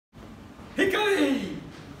Hickory,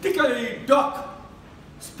 dickory, dock.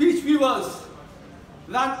 Speech weavers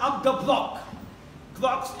ran up the block.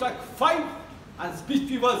 Clock struck 5 and speech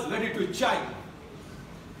weavers ready to chime.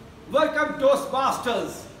 Welcome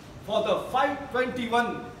Toastmasters for the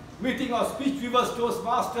 521 meeting of Speech Weavers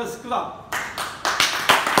Toastmasters Club.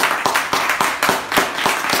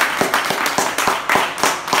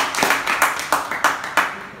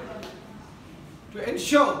 To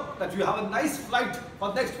ensure that you have a nice flight for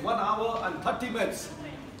the next 1 hour and 30 minutes,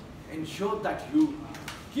 ensure that you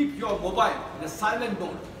keep your mobile in a silent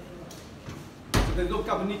mode so there is no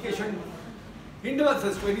communication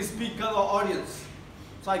hindrances to any speaker or audience.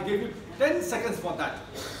 So I give you 10 seconds for that.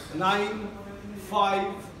 9,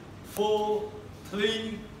 5, 4,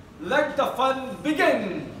 3, let the fun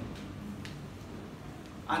begin.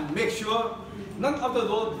 And make sure none of the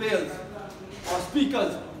role players or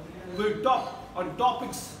speakers will talk on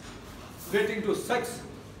topics relating to sex,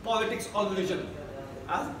 politics or religion,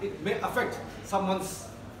 as it may affect someone's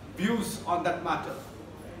views on that matter.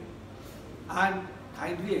 And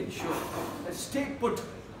kindly ensure that stay put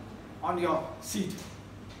on your seat.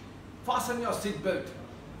 Fasten your seat belt.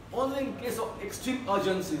 Only in case of extreme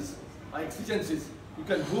urgencies or exigencies, you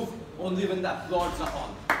can move only when the applauds are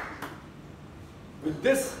on. With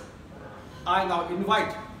this, I now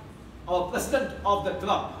invite our president of the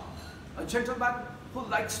club, a gentleman who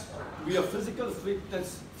likes to be a physical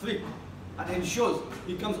fitness freak and ensures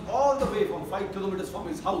he comes all the way from 5 kilometers from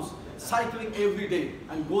his house, cycling every day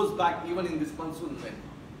and goes back even in this monsoon wind.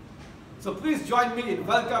 So please join me in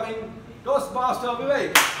welcoming Toastmaster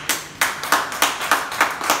Vivek.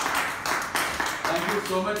 Thank you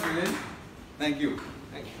so much, Milind. Thank you.